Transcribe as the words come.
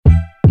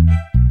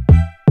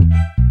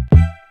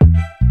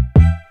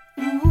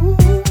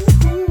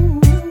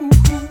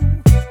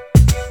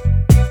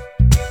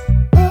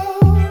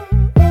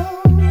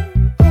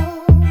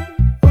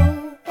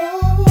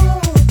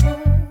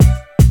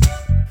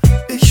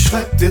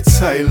schreib dir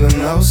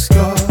Zeilen aus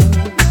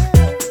Gold,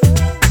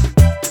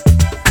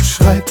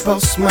 schreib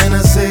aus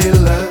meiner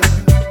Seele.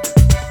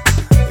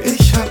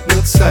 Ich hab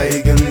nur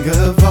zeigen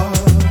gewollt,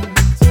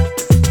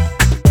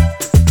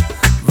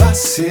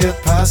 was hier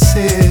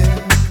passiert.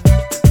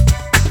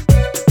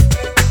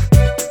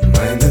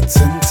 Meine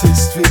Tinte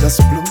ist wie das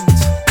Blut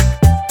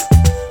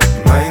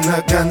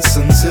meiner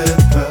ganzen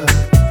Sippe.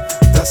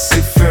 Dass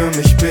sie für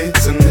mich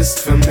beten, ist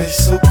für mich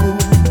so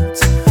gut,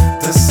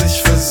 dass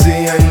ich für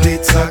sie ein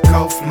Lied trag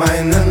auf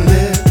meinen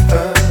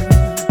Lippen.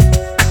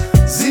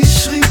 Sie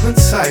schrieben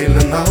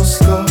Zeilen aus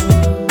Gold,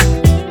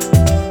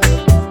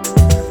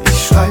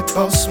 ich schreib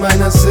aus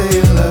meiner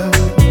Seele.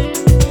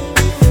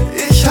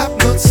 Ich hab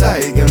nur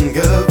zeigen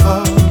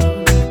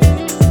gewollt,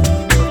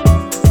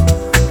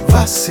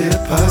 was hier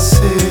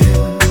passiert.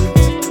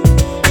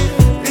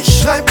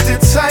 Ich schreib dir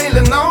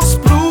Zeilen aus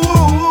Blut,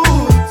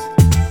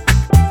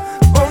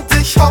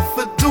 ich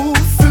hoffe, du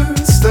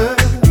fühlst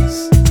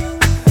es.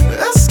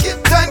 Es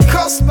gibt ein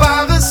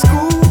kostbares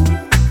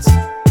Gut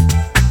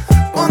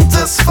und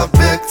es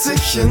verbirgt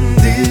sich in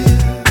dir.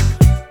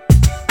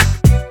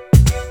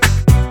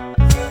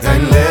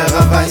 Dein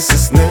Lehrer weiß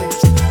es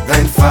nicht,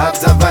 dein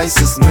Vater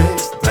weiß es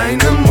nicht,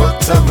 deine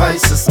Mutter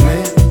weiß es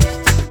nicht,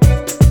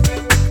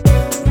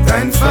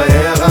 dein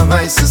Verehrer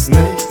weiß es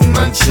nicht.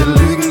 Manche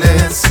lügen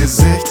dir ins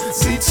Gesicht,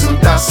 sieh zu,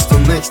 dass du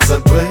nicht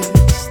zerbrichst.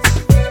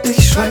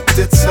 Ich schreib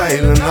dir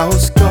Zeilen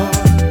aus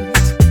Gold,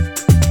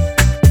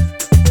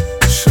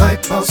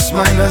 schreib aus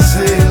meiner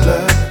Seele.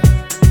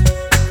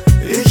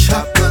 Ich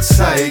hab nur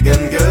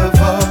zeigen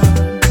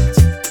gewollt,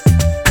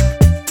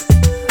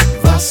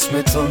 was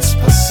mit uns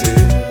passiert.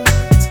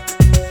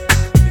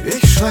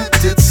 Ich schreib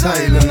dir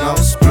Zeilen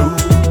aus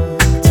Blut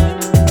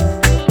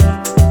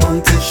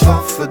und ich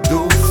hoffe,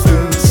 du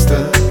fühlst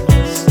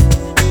es.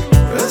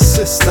 Es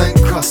ist ein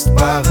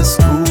kostbares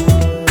Gut,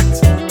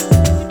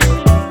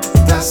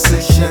 das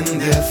sich in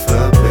dir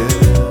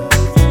verbirgt.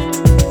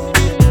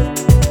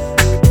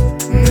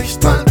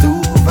 Nicht mal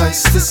du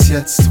weißt es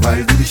jetzt,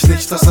 weil du dich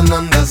nicht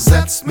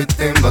auseinandersetzt mit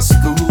dem, was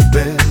du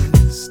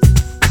bist.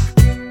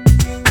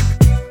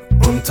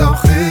 Und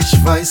auch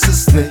ich weiß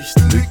es nicht,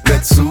 lüg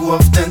mir zu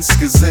oft ins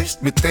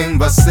Gesicht mit dem,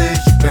 was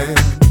ich bin.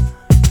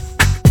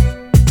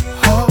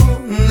 Oh,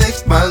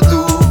 nicht mal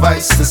du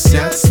weißt es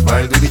jetzt,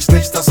 weil du dich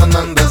nicht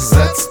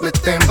auseinandersetzt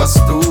mit dem, was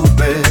du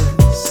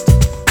bist.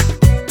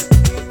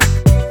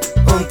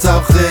 Und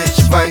auch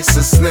ich weiß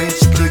es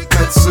nicht, lüg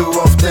mir zu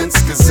oft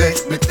ins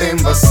Gesicht mit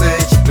dem, was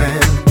ich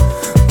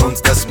bin. Und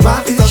das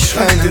macht doch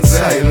keine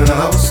Zeilen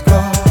aus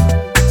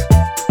Gold,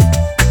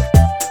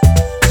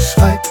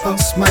 schreib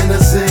aus meiner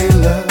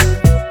Seele.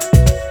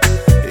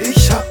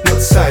 Ich hab nur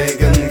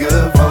zeigen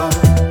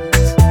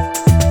gewollt,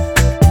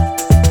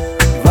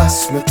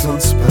 was mit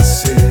uns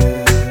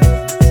passiert.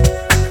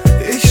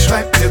 Ich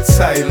schreib dir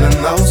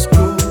Zeilen aus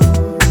Blut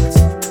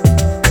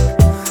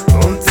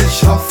und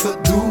ich hoffe,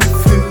 du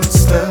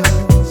fühlst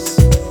es.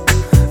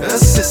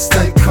 Es ist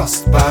ein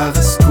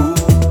kostbares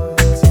Gut,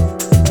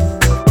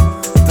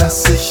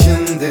 das sich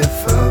in dir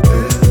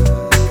verbirgt.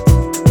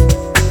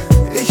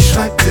 Ich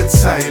schreib dir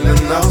Zeilen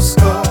aus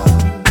Gold,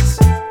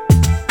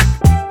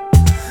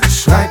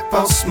 schreib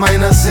aus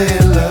meiner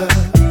Seele.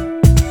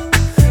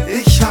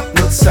 Ich hab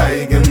nur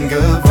zeigen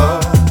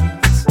gewollt,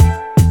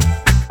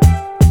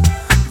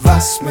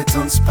 was mit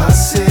uns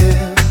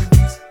passiert.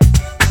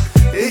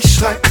 Ich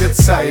schreib dir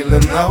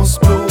Zeilen aus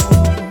Blut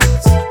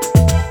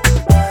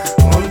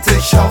und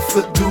ich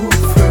hoffe, du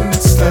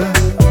fühlst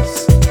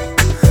es.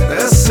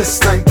 Es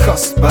ist ein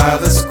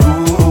kostbares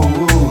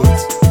Gut,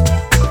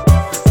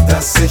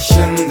 das sich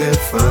in dir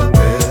verbirgt.